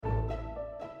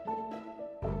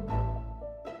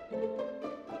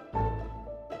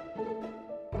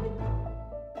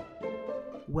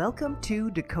Welcome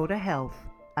to Dakota Health,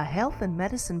 a health and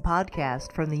medicine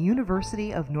podcast from the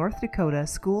University of North Dakota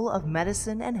School of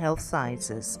Medicine and Health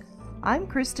Sciences. I'm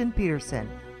Kristen Peterson,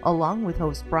 along with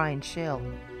host Brian Schill.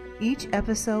 Each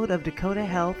episode of Dakota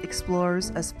Health explores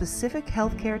a specific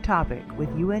healthcare topic with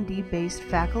UND-based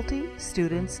faculty,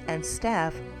 students, and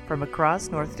staff from across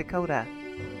North Dakota.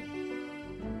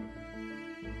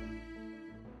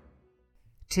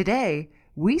 Today,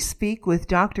 we speak with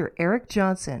Dr. Eric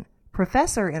Johnson,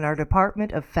 professor in our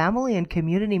Department of Family and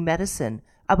Community Medicine,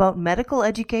 about medical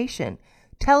education,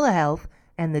 telehealth,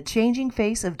 and the changing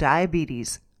face of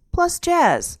diabetes, plus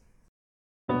jazz.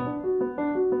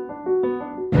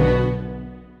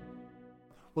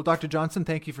 Well, Dr. Johnson,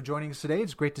 thank you for joining us today.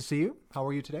 It's great to see you. How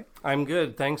are you today? I'm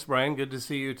good. Thanks, Brian. Good to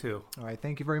see you, too. All right.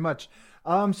 Thank you very much.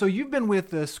 So you've been with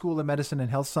the School of Medicine and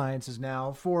Health Sciences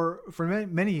now for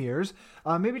many years.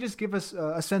 Maybe just give us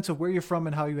a sense of where you're from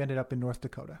and how you ended up in North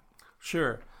Dakota.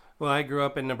 Sure. Well, I grew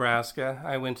up in Nebraska.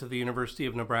 I went to the University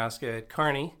of Nebraska at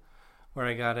Kearney, where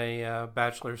I got a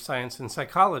Bachelor of Science in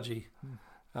Psychology,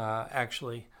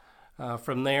 actually.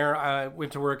 From there, I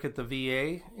went to work at the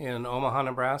VA in Omaha,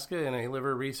 Nebraska, in a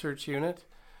liver research unit.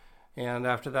 And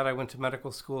after that, I went to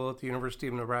medical school at the University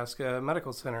of Nebraska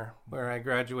Medical Center, where I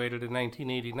graduated in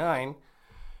 1989.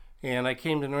 And I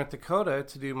came to North Dakota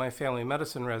to do my family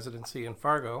medicine residency in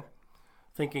Fargo,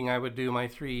 thinking I would do my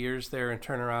 3 years there and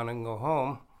turn around and go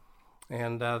home.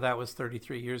 And that was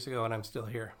 33 years ago, and I'm still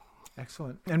here.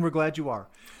 Excellent. And we're glad you are.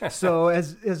 So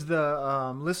as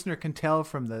the listener can tell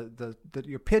from the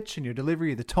your pitch and your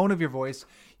delivery, the tone of your voice,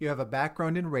 you have a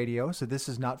background in radio, so this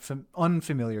is not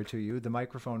unfamiliar to you, the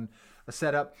microphone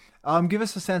setup. Give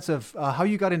us a sense of how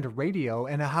you got into radio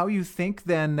and how you think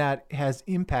then that has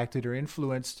impacted or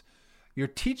influenced your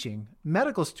teaching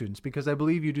medical students, because I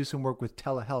believe you do some work with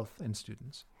telehealth and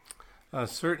students.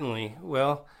 Certainly.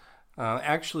 Well,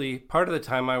 actually, part of the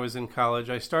time I was in college,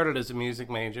 I started as a music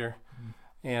major,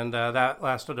 and that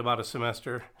lasted about a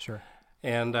semester. Sure.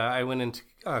 And I went into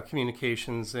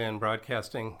communications and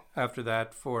broadcasting after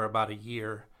that for about a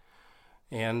year.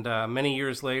 And many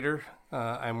years later,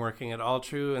 I'm working at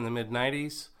Altru in the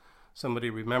mid-90s. Somebody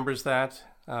remembers that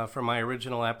from my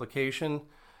original application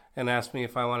and asked me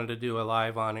if I wanted to do a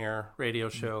live on-air radio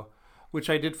show, which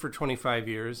I did for 25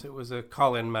 years. It was a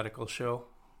call-in medical show.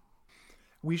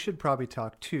 We should probably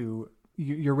talk too.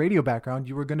 Your radio background,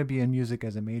 you were going to be in music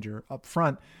as a major up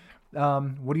front.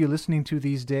 What are you listening to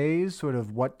these days?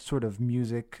 What sort of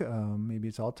music, maybe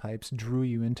it's all types, drew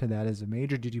you into that as a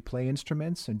major? Did you play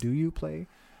instruments, and do you play,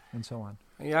 and so on?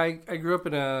 Yeah, I grew up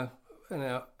in a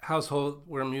household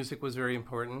where music was very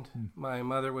important. My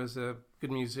mother was a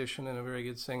good musician and a very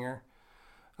good singer.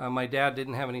 My dad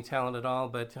didn't have any talent at all,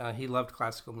 but he loved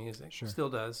classical music. Sure. Still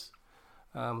does.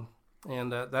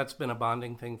 And that's been a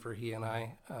bonding thing for he and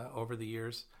I over the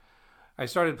years. I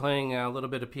started playing a little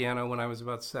bit of piano when I was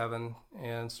about 7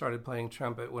 and started playing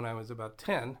trumpet when I was about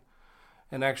 10.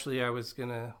 And actually, I was going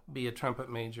to be a trumpet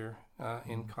major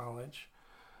in college.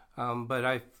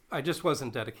 But I just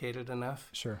wasn't dedicated enough.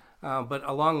 Sure. But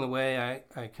along the way,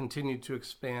 I continued to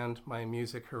expand my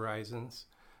music horizons.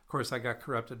 Of course, I got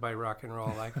corrupted by rock and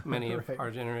roll, like many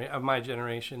Right. of my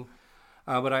generation.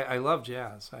 But I love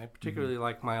jazz. I particularly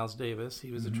like Miles Davis.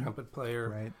 He was a trumpet player,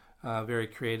 Right. Very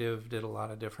creative, did a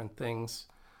lot of different things.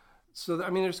 So, I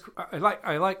mean,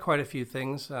 I like quite a few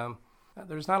things.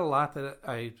 There's not a lot that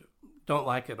I don't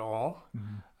like at all.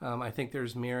 I think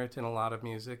there's merit in a lot of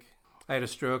music. I had a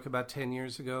stroke about 10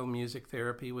 years ago. Music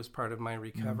therapy was part of my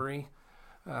recovery.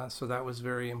 So that was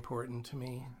very important to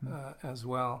me as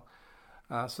well.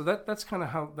 So that's kind of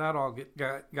how that all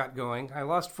got going. I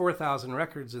lost 4,000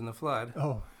 records in the flood,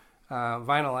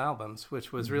 vinyl albums,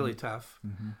 which was really tough.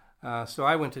 So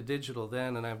I went to digital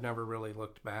then, and I've never really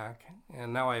looked back.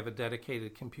 And now I have a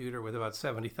dedicated computer with about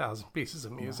 70,000 pieces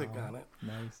of music on it.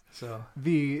 Nice. So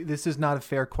This is not a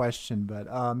fair question, but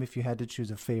if you had to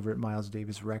choose a favorite Miles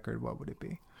Davis record, what would it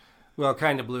be? Well,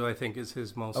 Kinda Blue, I think, is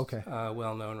his most Okay.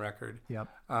 well-known record. Yep.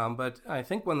 But I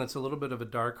think one that's a little bit of a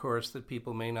dark horse that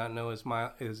people may not know is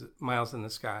Miles in the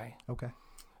Sky. Okay.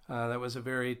 That was a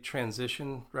very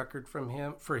transition record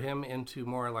for him into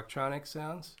more electronic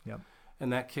sounds. Yep.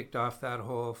 And that kicked off that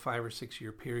whole 5 or 6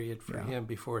 year period for him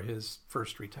before his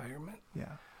first retirement.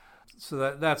 Yeah.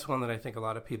 So that's one that I think a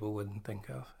lot of people wouldn't think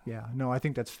of. Yeah. No, I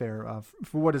think that's fair.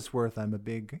 For what it's worth, I'm a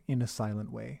big In a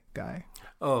Silent Way guy.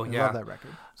 Oh, I yeah. love that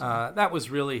record. So. That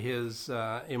was really his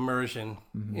immersion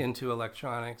into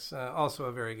electronics. Also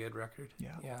a very good record.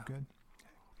 Yeah. Good.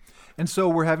 And so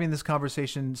we're having this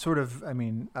conversation sort of, I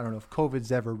mean, I don't know if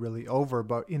COVID's ever really over,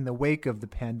 but in the wake of the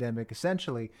pandemic,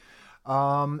 essentially,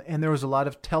 And there was a lot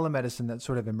of telemedicine that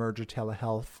sort of emerged, or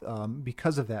telehealth,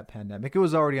 because of that pandemic. It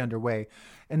was already underway.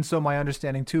 And so my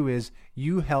understanding, too, is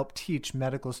you help teach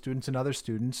medical students and other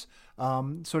students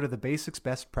sort of the basics,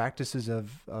 best practices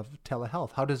of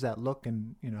telehealth. How does that look,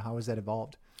 and how has that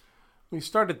evolved? We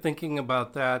started thinking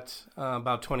about that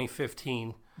about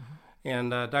 2015.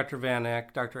 And Dr. Van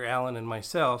Eck, Dr. Allen, and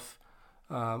myself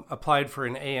applied for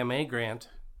an AMA grant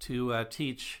to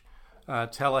teach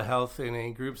telehealth in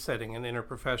a group setting, an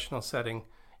interprofessional setting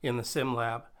in the sim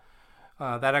lab.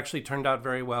 That actually turned out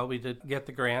very well. We did get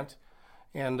the grant,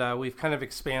 and we've kind of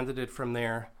expanded it from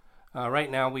there.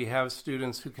 Right now we have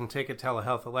students who can take a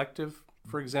telehealth elective,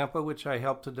 for example, which I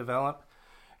helped to develop,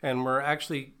 and we're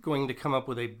actually going to come up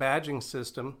with a badging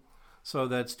system so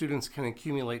that students can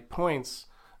accumulate points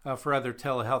for other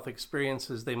telehealth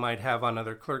experiences they might have on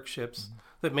other clerkships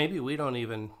that maybe we don't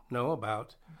even know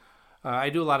about.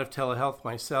 I do a lot of telehealth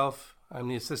myself. I'm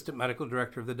the assistant medical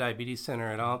director of the Diabetes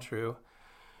Center at Altru.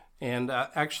 And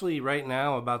actually right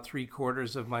now, about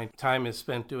 3/4 of my time is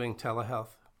spent doing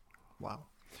telehealth. Wow.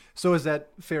 So is that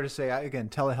fair to say, again,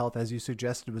 telehealth, as you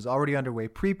suggested, was already underway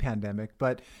pre-pandemic,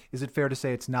 but is it fair to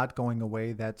say it's not going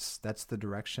away? That's the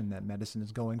direction that medicine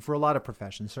is going for a lot of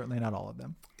professions, certainly not all of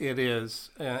them. It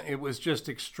is. It was just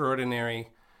extraordinary,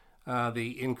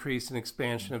 the increase and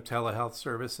expansion of telehealth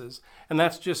services. And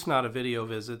that's just not a video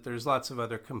visit. There's lots of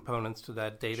other components to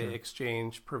that, data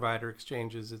exchange, provider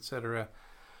exchanges, et cetera.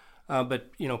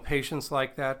 But, patients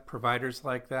like that, providers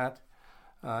like that,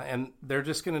 and they're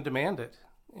just going to demand it.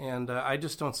 And I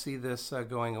just don't see this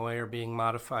going away or being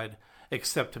modified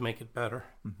except to make it better.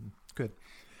 Mm-hmm. Good.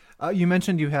 You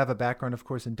mentioned you have a background, of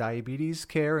course, in diabetes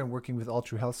care and working with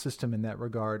Altru Health System in that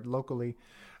regard locally.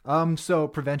 So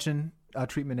prevention,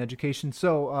 treatment, education.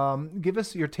 So give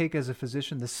us your take as a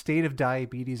physician, the state of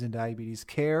diabetes and diabetes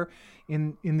care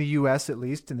in the U.S., at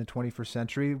least in the 21st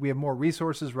century. We have more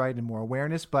resources, right, and more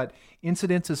awareness, but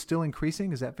incidence is still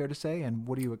increasing. Is that fair to say? And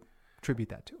what do you attribute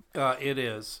that to? It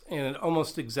is. And it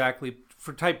almost exactly,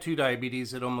 for type 2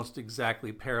 diabetes, it almost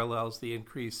exactly parallels the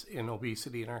increase in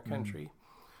obesity in our country.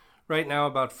 Right now,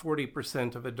 about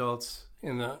 40% of adults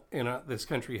in this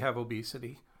country have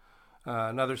obesity.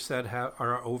 Another set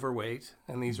are overweight,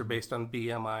 and these are based on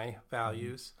BMI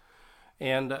values.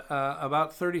 And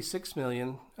about 36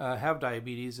 million have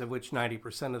diabetes, of which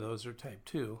 90% of those are type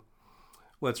 2.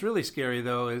 What's really scary,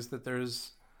 though, is that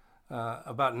there's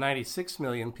about 96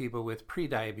 million people with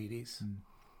prediabetes,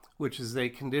 which is a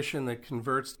condition that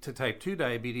converts to type 2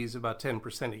 diabetes about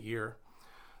 10% a year.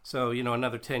 So,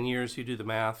 another 10 years, you do the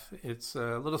math. It's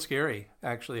a little scary,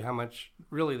 actually, how much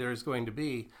really there's going to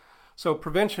be. So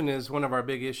prevention is one of our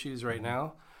big issues right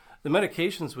now. The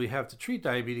medications we have to treat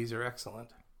diabetes are excellent.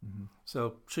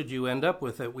 So should you end up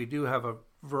with it, we do have a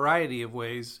variety of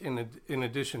ways in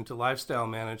addition to lifestyle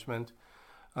management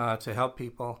to help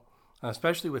people,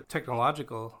 especially with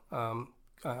technological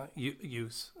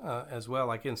use as well,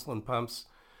 like insulin pumps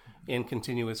and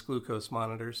continuous glucose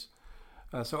monitors.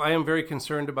 So I am very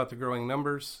concerned about the growing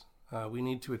numbers. We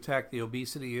need to attack the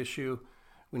obesity issue.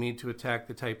 We need to attack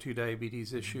the type 2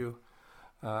 diabetes issue.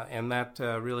 And that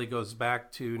really goes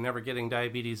back to never getting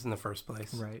diabetes in the first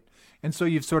place. Right. And so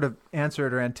you've sort of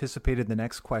answered or anticipated the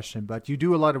next question, but you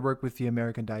do a lot of work with the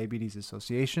American Diabetes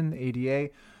Association,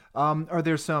 ADA. Are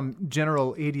there some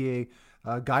general ADA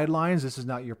guidelines? This is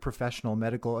not your professional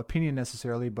medical opinion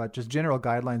necessarily, but just general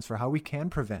guidelines for how we can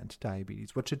prevent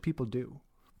diabetes. What should people do?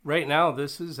 Right now,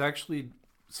 this is actually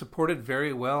supported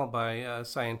very well by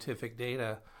scientific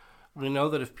data. We know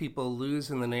that if people lose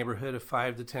in the neighborhood of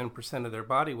 5 to 10% of their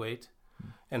body weight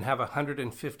and have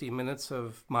 150 minutes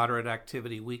of moderate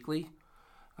activity weekly,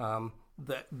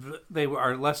 they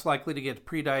are less likely to get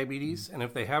prediabetes. And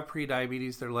if they have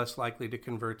prediabetes, they're less likely to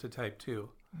convert to type 2.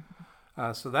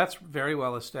 So that's very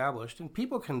well established. And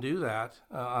people can do that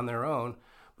on their own.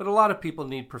 But a lot of people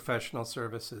need professional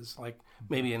services, like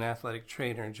maybe an athletic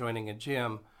trainer, joining a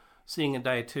gym, seeing a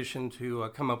dietitian to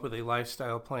come up with a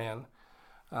lifestyle plan.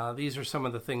 These are some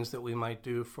of the things that we might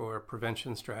do for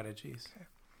prevention strategies. Okay.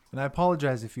 And I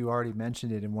apologize if you already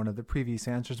mentioned it in one of the previous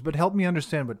answers, but help me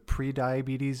understand what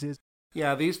prediabetes is.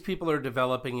 Yeah, these people are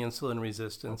developing insulin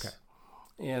resistance. Okay.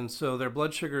 And so their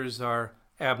blood sugars are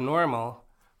abnormal,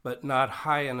 but not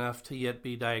high enough to yet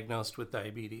be diagnosed with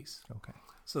diabetes. Okay.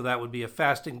 So that would be a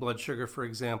fasting blood sugar, for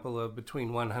example, of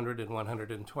between 100 and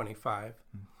 125.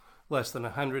 Less than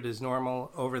 100 is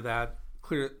normal. Over that,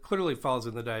 clearly falls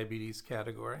in the diabetes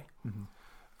category.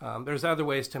 There's other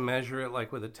ways to measure it,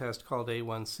 like with a test called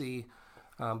A1C,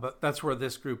 but that's where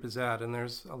this group is at, and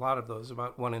there's a lot of those.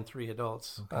 About 1 in 3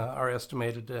 adults are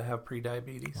estimated to have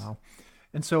prediabetes. Wow.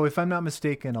 And so if I'm not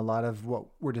mistaken, a lot of what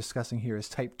we're discussing here is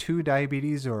type 2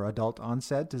 diabetes or adult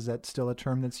onset. Is that still a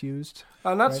term that's used?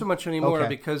 Not so much anymore Okay.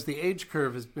 because the age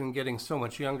curve has been getting so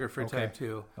much younger for Okay. type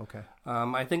 2. Okay.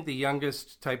 I think the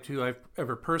youngest type 2 I've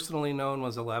ever personally known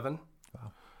was 11.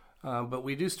 Wow. But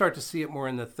we do start to see it more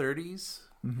in the 30s.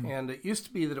 Mm-hmm. And it used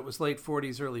to be that it was late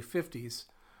 40s, early 50s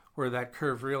where that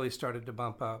curve really started to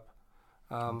bump up.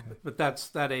 But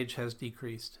that age has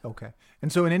decreased. Okay.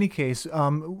 And so in any case,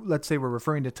 let's say we're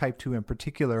referring to type 2 in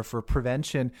particular for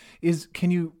prevention.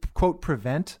 Can you, quote,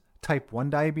 prevent type 1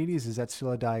 diabetes? Is that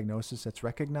still a diagnosis that's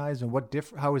recognized? And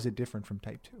how is it different from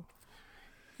type 2?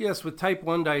 Yes, with type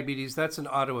 1 diabetes, that's an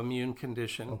autoimmune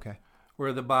condition Okay.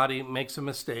 where the body makes a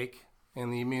mistake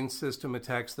and the immune system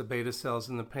attacks the beta cells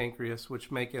in the pancreas,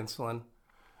 which make insulin,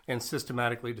 and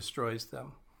systematically destroys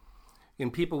them. In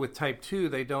people with type 2,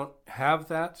 they don't have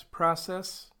that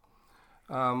process.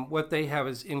 What they have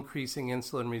is increasing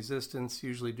insulin resistance,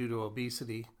 usually due to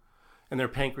obesity, and their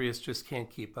pancreas just can't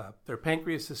keep up. Their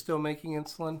pancreas is still making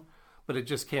insulin, but it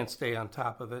just can't stay on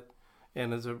top of it,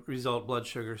 and as a result, blood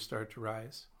sugars start to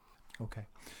rise. Okay.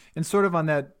 And sort of on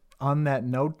that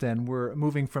note, then, we're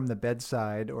moving from the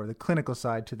bedside or the clinical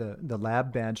side to the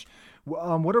lab bench.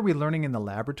 What are we learning in the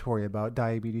laboratory about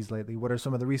diabetes lately? What are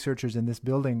some of the researchers in this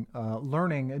building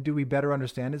learning? Do we better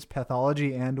understand its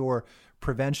pathology and or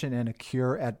prevention and a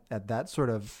cure at that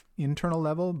sort of internal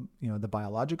level, the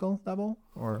biological level,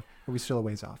 or are we still a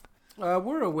ways off?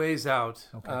 We're a ways out,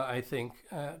 Okay. I think.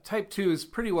 Type 2 is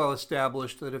pretty well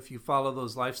established that if you follow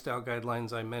those lifestyle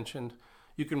guidelines I mentioned,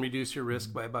 you can reduce your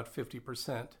risk by about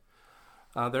 50%.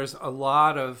 There's a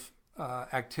lot of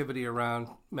activity around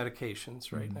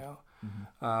medications right now.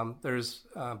 Mm-hmm. There's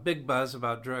a big buzz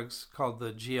about drugs called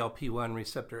the GLP-1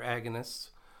 receptor agonists.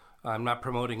 I'm not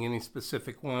promoting any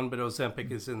specific one, but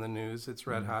Ozempic is in the news. It's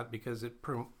red hot because it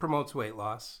promotes weight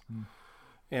loss.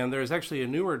 And there's actually a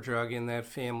newer drug in that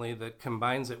family that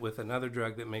combines it with another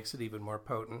drug that makes it even more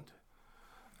potent.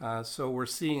 So we're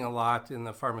seeing a lot in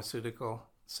the pharmaceutical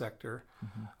sector.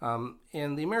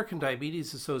 And the American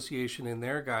Diabetes Association in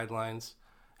their guidelines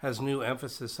has new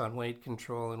emphasis on weight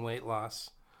control and weight loss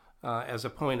as a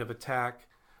point of attack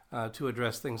to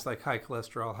address things like high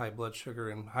cholesterol, high blood sugar,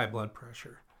 and high blood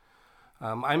pressure.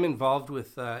 I'm involved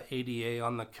with ADA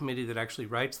on the committee that actually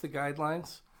writes the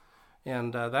guidelines,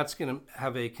 and that's going to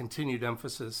have a continued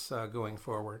emphasis going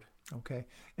forward. Okay.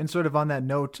 And sort of on that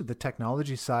note, the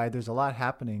technology side, there's a lot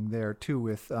happening there too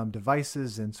with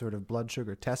devices and sort of blood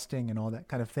sugar testing and all that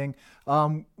kind of thing.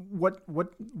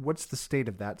 What's the state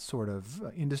of that sort of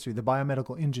industry, the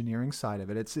biomedical engineering side of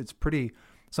it? It's pretty,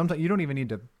 sometimes you don't even need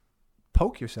to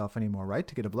poke yourself anymore, right,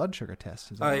 to get a blood sugar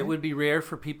test. Is that right? It would be rare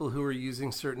for people who are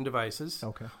using certain devices.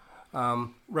 Okay.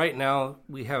 Right now,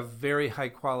 we have very high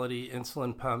quality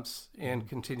insulin pumps and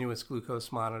continuous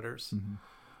glucose monitors.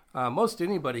 Mm-hmm. Most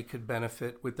anybody could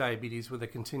benefit with diabetes with a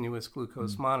continuous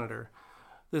glucose monitor.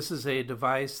 This is a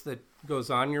device that goes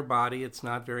on your body. It's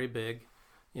not very big.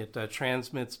 It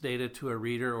transmits data to a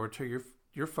reader or to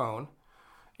your phone,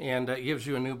 and it gives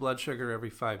you a new blood sugar every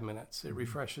 5 minutes. It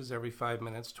refreshes every 5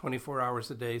 minutes, 24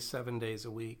 hours a day, 7 days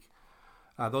a week.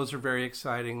 Those are very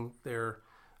exciting. Their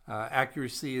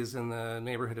accuracy is in the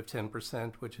neighborhood of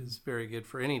 10%, which is very good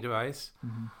for any device.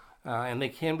 Mm-hmm. And they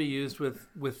can be used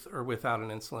with or without an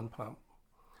insulin pump.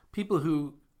 People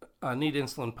who need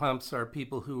insulin pumps are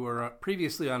people who are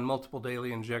previously on multiple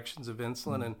daily injections of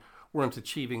insulin and weren't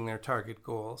achieving their target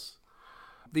goals.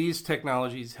 These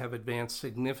technologies have advanced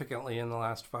significantly in the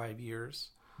last 5 years.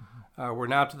 Mm-hmm. We're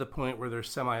now to the point where they're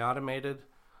semi-automated.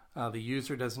 The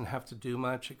user doesn't have to do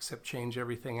much except change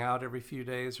everything out every few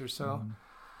days or so.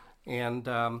 Mm-hmm.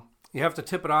 And you have to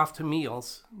tip it off to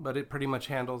meals, but it pretty much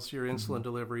handles your insulin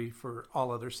delivery for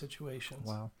all other situations.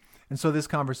 Wow. And so this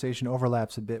conversation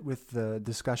overlaps a bit with the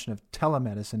discussion of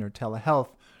telemedicine or telehealth,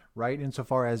 right?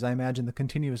 Insofar as I imagine the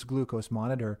continuous glucose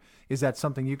monitor, is that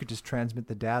something you could just transmit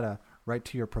the data right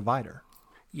to your provider?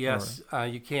 Yes,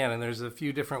 you can, and there's a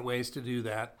few different ways to do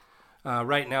that.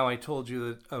 Right now, I told you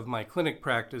that of my clinic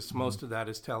practice, most of that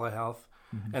is telehealth,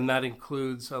 and that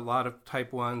includes a lot of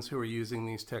type 1s who are using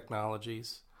these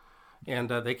technologies. And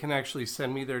they can actually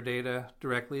send me their data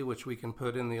directly, which we can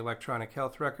put in the electronic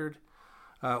health record,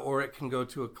 or it can go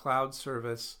to a cloud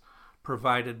service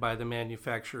provided by the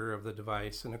manufacturer of the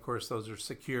device. And of course, those are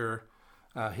secure,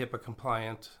 HIPAA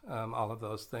compliant, all of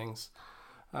those things.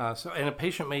 And a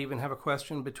patient may even have a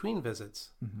question between visits.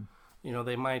 Mm-hmm.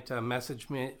 They might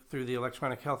message me through the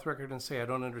electronic health record and say, I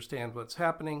don't understand what's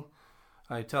happening.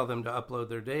 I tell them to upload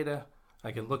their data.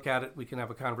 I can look at it. We can have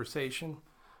a conversation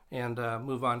and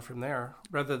move on from there,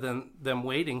 rather than them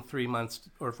waiting 3 months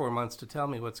or 4 months to tell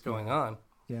me what's going on.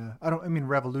 Yeah, I mean,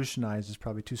 revolutionize is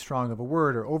probably too strong of a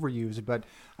word or overused, but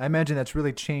I imagine that's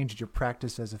really changed your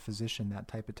practice as a physician, that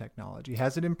type of technology.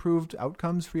 Has it improved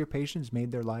outcomes for your patients,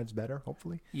 made their lives better,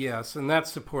 hopefully? Yes, and that's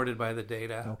supported by the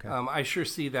data. Okay. I sure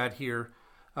see that here,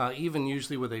 even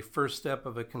usually with a first step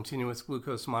of a continuous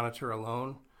glucose monitor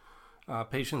alone.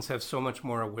 Patients have so much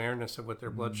more awareness of what their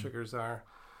blood sugars are.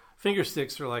 Finger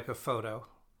sticks are like a photo.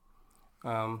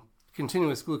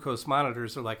 Continuous glucose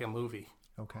monitors are like a movie.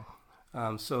 Okay.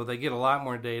 So they get a lot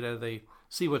more data. They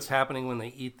see what's happening when they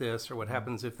eat this or what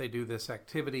happens if they do this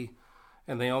activity.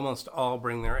 And they almost all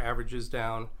bring their averages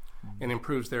down and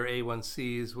improves their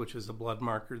A1Cs, which is a blood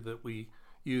marker that we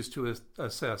use to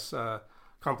assess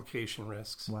complication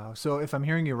risks. Wow. So if I'm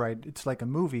hearing you right, it's like a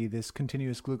movie. This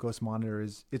continuous glucose monitor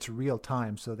it's real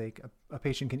time. So a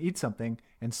patient can eat something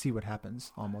and see what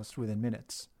happens almost within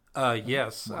minutes.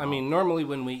 Yes. Wow. I mean, normally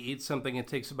when we eat something, it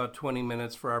takes about 20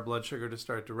 minutes for our blood sugar to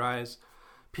start to rise.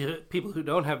 People who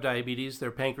don't have diabetes,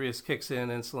 their pancreas kicks in,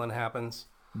 insulin happens,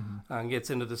 gets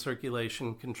into the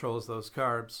circulation, controls those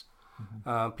carbs.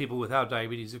 People without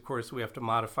diabetes, of course, we have to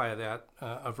modify that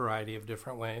a variety of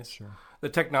different ways. Sure. The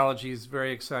technology is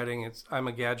very exciting. I'm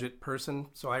a gadget person,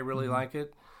 so I really like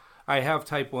it. I have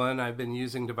type 1. I've been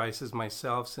using devices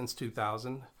myself since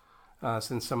 2000,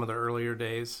 since some of the earlier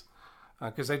days.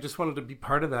 Because I just wanted to be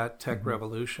part of that tech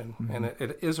revolution, and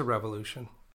it is a revolution.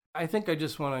 I think I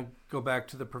just want to go back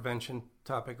to the prevention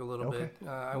topic a little bit.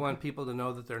 I want people to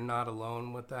know that they're not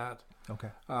alone with that. Okay.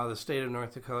 The state of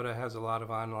North Dakota has a lot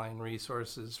of online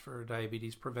resources for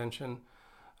diabetes prevention,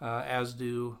 as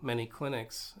do many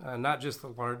clinics, not just the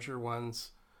larger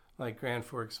ones like Grand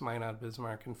Forks, Minot,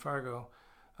 Bismarck, and Fargo,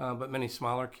 but many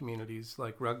smaller communities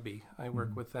like Rugby. I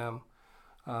work with them.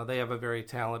 They have a very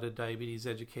talented diabetes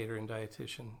educator and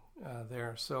dietitian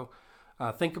there. So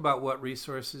think about what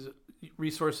resources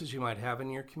you might have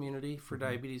in your community for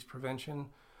diabetes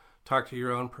prevention. Talk to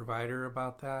your own provider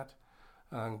about that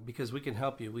because we can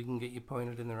help you. We can get you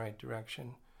pointed in the right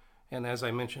direction. And as I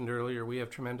mentioned earlier, we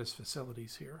have tremendous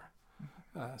facilities here.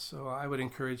 So I would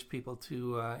encourage people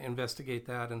to investigate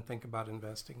that and think about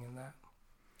investing in that.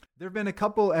 There have been a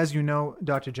couple, as you know,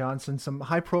 Dr. Johnson, some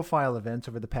high-profile events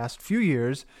over the past few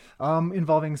years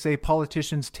involving, say,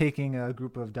 politicians taking a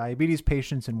group of diabetes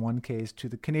patients, in one case, to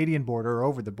the Canadian border or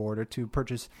over the border to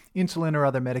purchase insulin or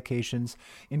other medications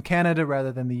in Canada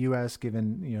rather than the U.S.,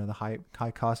 given the high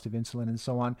cost of insulin and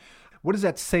so on. What does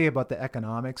that say about the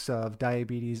economics of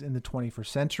diabetes in the 21st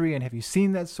century? And have you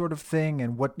seen that sort of thing?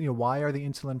 And why are the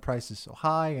insulin prices so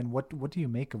high? And what do you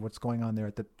make of what's going on there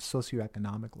at the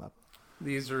socioeconomic level?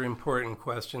 These are important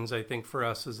questions, I think, for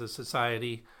us as a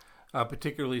society,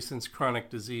 particularly since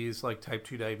chronic disease like type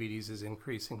 2 diabetes is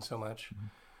increasing so much.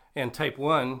 And type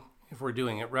 1, if we're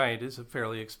doing it right, is a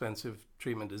fairly expensive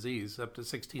treatment disease, up to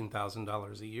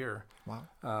 $16,000 a year,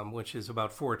 which is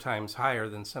about 4 times higher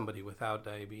than somebody without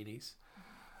diabetes.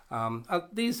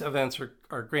 These events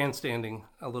are grandstanding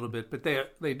a little bit, but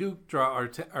they do draw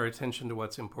our attention to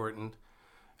what's important,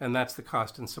 and that's the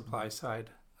cost and supply side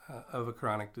of a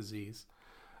chronic disease.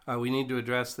 We need to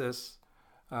address this.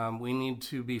 We need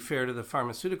to be fair to the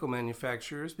pharmaceutical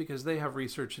manufacturers because they have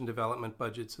research and development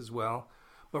budgets as well.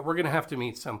 But we're going to have to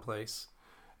meet someplace.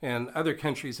 And other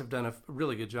countries have done a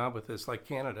really good job with this, like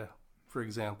Canada, for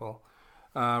example.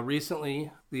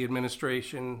 Recently, the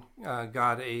administration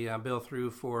got a bill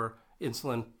through for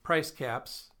insulin price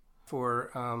caps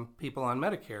for people on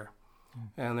Medicare.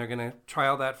 And they're going to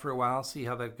trial that for a while, see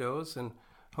how that goes, and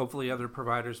hopefully other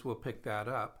providers will pick that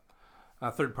up.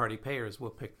 Third-party payers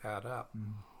will pick that up,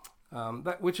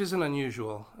 which isn't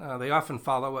unusual. They often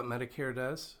follow what Medicare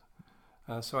does,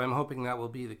 so I'm hoping that will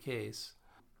be the case.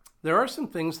 There are some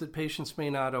things that patients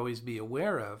may not always be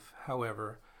aware of,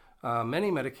 however. Many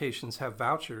medications have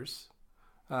vouchers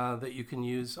that you can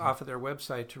use off of their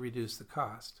website to reduce the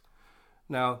cost.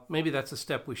 Now, maybe that's a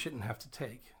step we shouldn't have to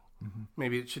take.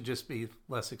 Maybe it should just be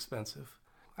less expensive.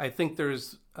 I think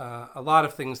there's a lot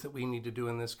of things that we need to do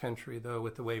in this country, though,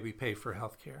 with the way we pay for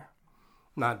healthcare,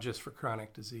 not just for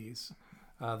chronic disease.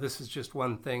 This is just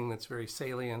one thing that's very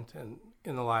salient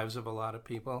in the lives of a lot of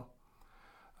people.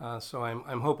 So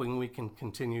I'm hoping we can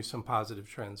continue some positive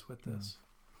trends with this.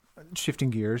 Shifting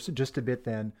gears just a bit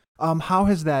then, how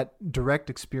has that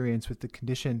direct experience with the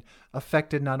condition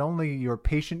affected not only your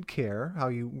patient care, how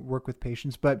you work with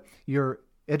patients, but your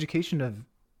education of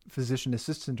physician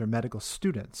assistant or medical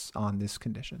students on this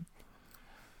condition?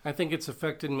 I think it's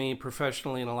affected me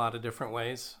professionally in a lot of different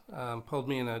ways, pulled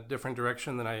me in a different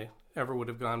direction than I ever would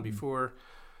have gone before.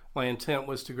 My intent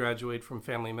was to graduate from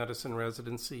family medicine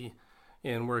residency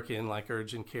and work in like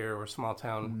urgent care or small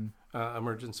town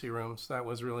emergency rooms. That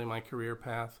was really my career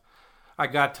path. I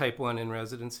got type 1 in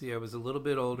residency. I was a little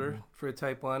bit older for a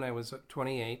type 1. I was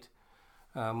 28.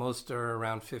 Most are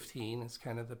around 15. It's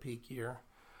kind of the peak year.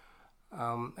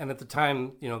 And at the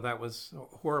time, that was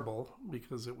horrible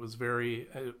because it was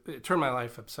it turned my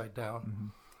life upside down. Mm-hmm.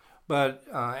 But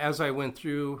as I went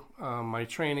through my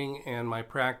training and my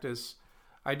practice,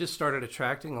 I just started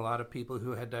attracting a lot of people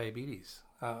who had diabetes.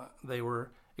 They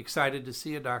were excited to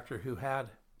see a doctor who had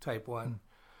type 1.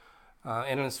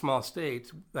 And in a small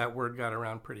state, that word got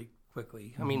around pretty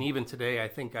quickly. I mean, even today, I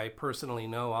think I personally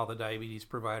know all the diabetes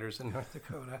providers in North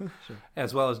Dakota, sure,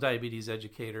 as well as diabetes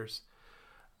educators.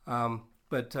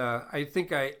 But I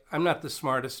think I'm not the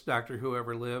smartest doctor who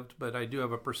ever lived, but I do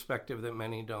have a perspective that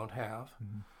many don't have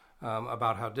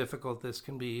about how difficult this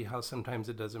can be, how sometimes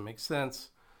it doesn't make sense,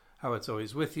 how it's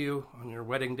always with you on your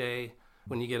wedding day,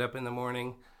 when you get up in the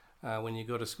morning, when you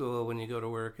go to school, when you go to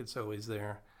work, it's always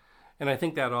there. And I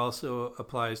think that also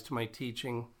applies to my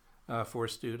teaching for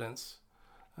students.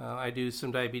 I do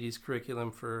some diabetes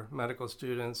curriculum for medical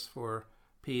students, for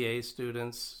PA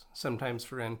students, sometimes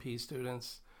for NP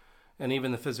students. And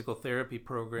even the physical therapy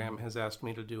program has asked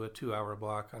me to do a 2-hour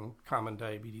block on common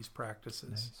diabetes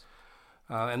practices.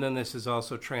 Nice. And then this is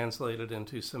also translated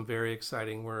into some very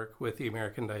exciting work with the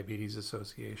American Diabetes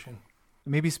Association.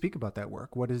 Maybe speak about that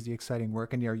work. What is the exciting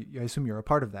work? And I assume you're a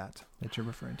part of that you're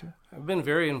referring to. I've been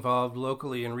very involved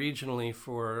locally and regionally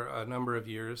for a number of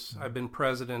years. I've been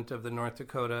president of the North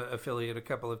Dakota affiliate a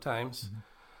couple of times.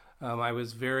 I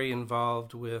was very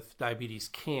involved with Diabetes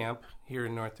Camp here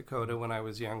in North Dakota when I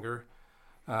was younger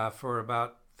for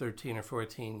about 13 or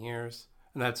 14 years.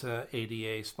 And that's a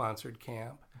ADA-sponsored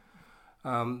camp.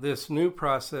 This new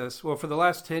process, for the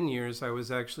last 10 years, I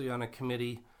was actually on a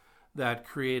committee that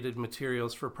created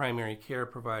materials for primary care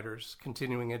providers,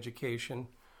 continuing education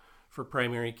for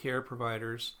primary care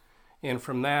providers. And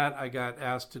from that, I got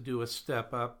asked to do a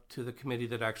step up to the committee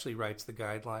that actually writes the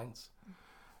guidelines.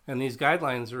 And these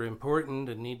guidelines are important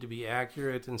and need to be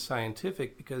accurate and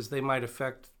scientific because they might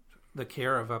affect the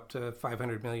care of up to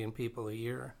 500 million people a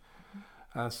year.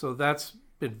 So that's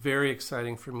been very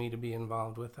exciting for me to be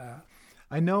involved with that.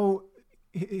 I know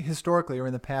historically or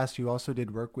in the past, you also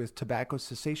did work with tobacco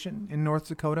cessation in North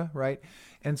Dakota, right?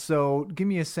 And so give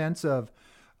me a sense of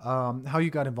how you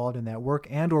got involved in that work,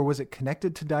 and or was it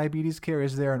connected to diabetes care?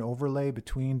 Is there an overlay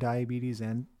between diabetes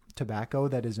and tobacco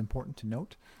that is important to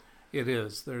note? It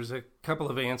is. There's a couple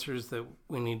of answers that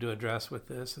we need to address with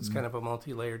this. It's kind of a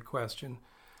multi-layered question.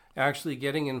 Actually,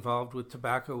 getting involved with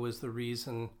tobacco was the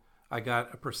reason I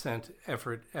got a percent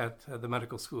effort at the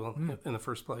medical school in the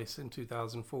first place in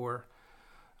 2004.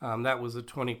 That was a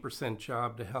 20%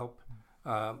 job to help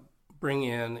bring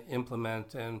in,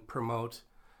 implement, and promote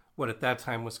what at that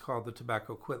time was called the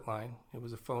Tobacco Quit Line. It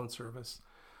was a phone service.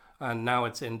 Now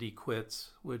it's ND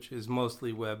Quits, which is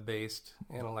mostly web-based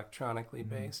and electronically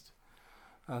based.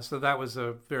 So that was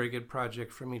a very good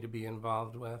project for me to be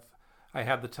involved with. I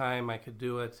had the time, I could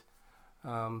do it.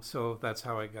 So that's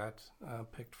how I got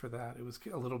picked for that. It was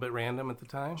a little bit random at the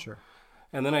time. Sure.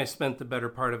 And then I spent the better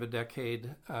part of a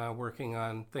decade working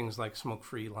on things like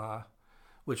smoke-free law,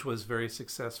 which was very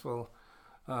successful.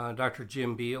 Dr.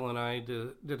 Jim Beal and I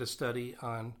did a study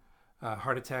on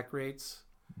heart attack rates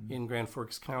in Grand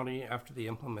Forks County after the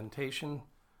implementation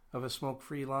of a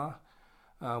smoke-free law,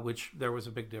 which there was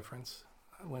a big difference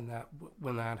when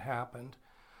that happened.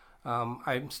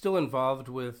 I'm still involved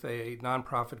with a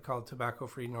nonprofit called Tobacco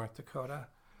Free North Dakota.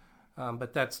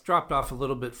 But that's dropped off a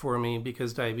little bit for me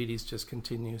because diabetes just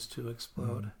continues to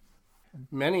explode.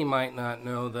 Many might not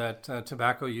know that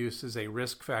tobacco use is a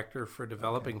risk factor for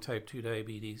developing type 2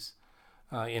 diabetes,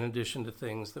 in addition to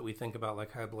things that we think about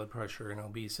like high blood pressure and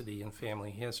obesity and family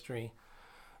history.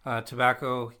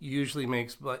 Tobacco usually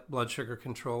makes blood sugar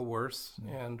control worse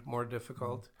and more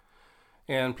difficult.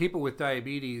 And people with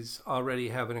diabetes already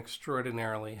have an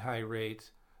extraordinarily high rate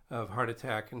of heart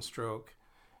attack and stroke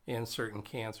and certain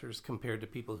cancers compared to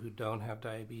people who don't have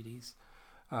diabetes.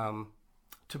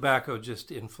 Tobacco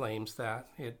just inflames that.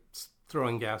 It's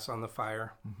throwing gas on the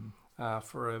fire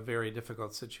for a very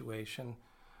difficult situation.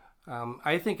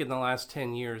 I think in the last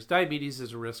 10 years, diabetes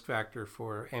is a risk factor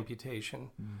for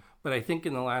amputation, but I think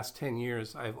in the last 10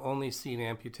 years, I've only seen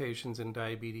amputations in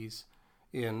diabetes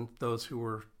in those who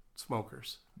were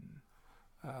smokers.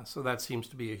 So that seems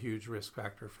to be a huge risk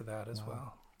factor for that as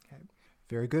well. Okay.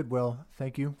 Very good. Well,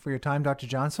 thank you for your time, Dr.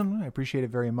 Johnson. I appreciate it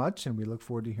very much, and we look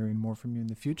forward to hearing more from you in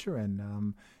the future.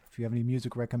 And if you have any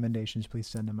music recommendations, please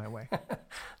send them my way.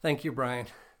 Thank you, Brian.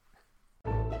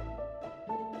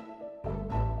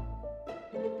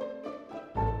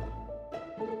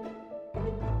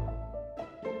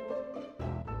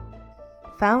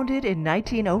 Founded in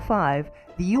 1905,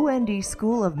 The UND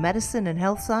School of Medicine and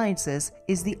Health Sciences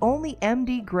is the only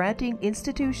MD granting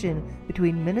institution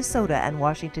between Minnesota and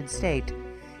Washington State.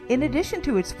 In addition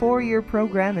to its 4-year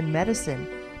program in medicine,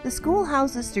 the school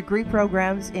houses degree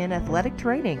programs in athletic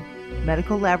training,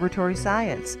 medical laboratory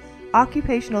science,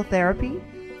 occupational therapy,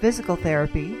 physical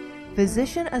therapy,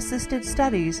 physician-assisted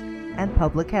studies, and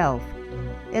public health.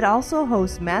 It also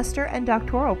hosts master and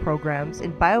doctoral programs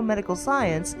in biomedical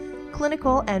science,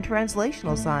 clinical and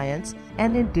translational science,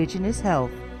 and indigenous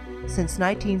health. Since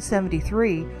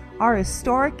 1973, our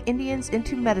historic Indians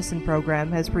into Medicine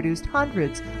program has produced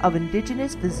hundreds of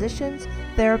indigenous physicians,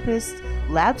 therapists,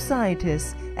 lab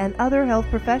scientists, and other health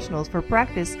professionals for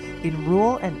practice in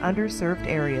rural and underserved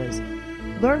areas.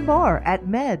 Learn more at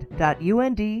med.und.edu.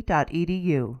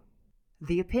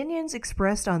 The opinions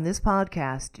expressed on this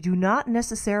podcast do not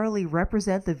necessarily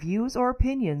represent the views or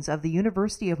opinions of the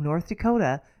University of North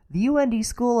Dakota, the UND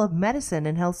School of Medicine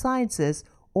and Health Sciences,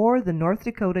 or the North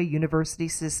Dakota University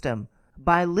System.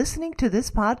 By listening to this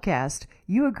podcast,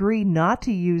 you agree not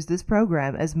to use this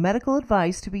program as medical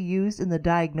advice to be used in the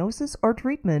diagnosis or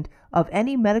treatment of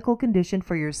any medical condition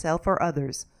for yourself or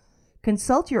others.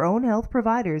 Consult your own health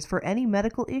providers for any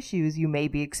medical issues you may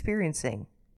be experiencing.